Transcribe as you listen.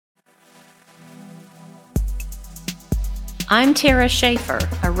I'm Tara Schaefer,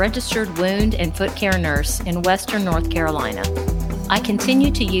 a registered wound and foot care nurse in Western North Carolina. I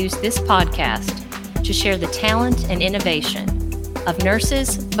continue to use this podcast to share the talent and innovation of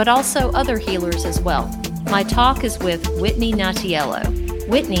nurses, but also other healers as well. My talk is with WHITNEY NATIELLO.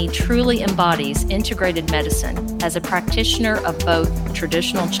 Whitney truly embodies integrated medicine as a practitioner of both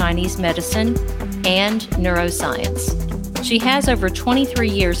traditional Chinese medicine and neuroscience. She has over 23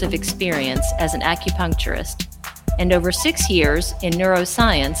 years of experience as an acupuncturist and over 6 years in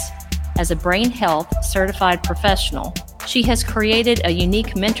neuroscience as a brain health certified professional. She has created a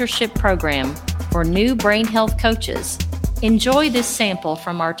unique mentorship program for new brain health coaches. Enjoy this sample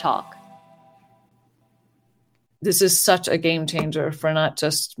from our talk. This is such a game changer for not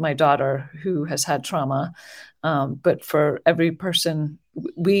just my daughter who has had trauma, but for every person.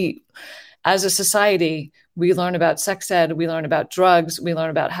 We, as a society, we learn about sex ed, we learn about drugs, we learn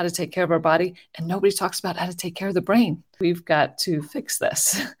about how to take care of our body, and nobody talks about how to take care of the brain. We've got to fix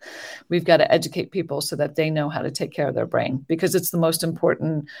this. We've got to educate people so that they know how to take care of their brain, because it's the most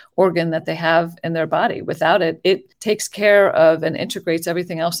important organ that they have in their body. Without it, it takes care of and integrates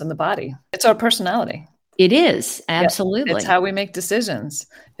everything else in the body. It's our personality. It is, absolutely. It's how we make decisions.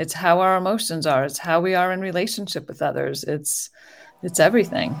 It's how our emotions are. It's how we are in relationship with others. It's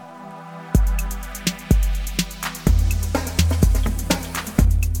everything.